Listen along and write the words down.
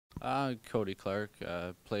Cody Clark,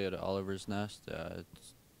 play at Oliver's Nest,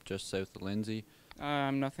 it's just south of Lindsay.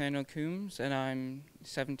 I'm Nathanial Coombes, and I'm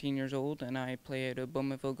 17 years old, and I play at a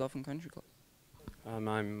Bowmanville Golf and Country Club.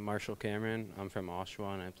 I'm Marshall Cameron. I'm from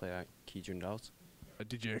Oshawa and I play at Kedron Dells.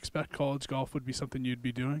 Did you expect college golf would be something you'd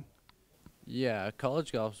be doing? Yeah,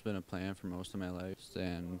 college golf's been a plan for most of my life,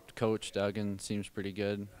 and Coach Duggan seems pretty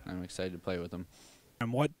good. I'm excited to play with him.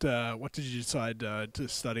 And what did you decide to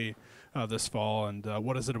study this fall, and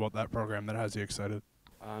what is it about that program that has you excited?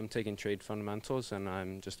 I'm taking trade fundamentals and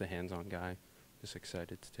I'm just a hands-on guy. Just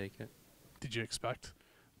excited to take it. Did you expect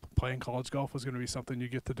playing college golf was going to be something you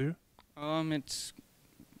get to do? It's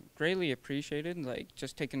greatly appreciated, like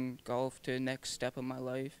just taking golf to the next step of my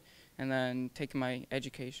life, and then taking my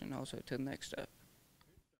education also to the next step.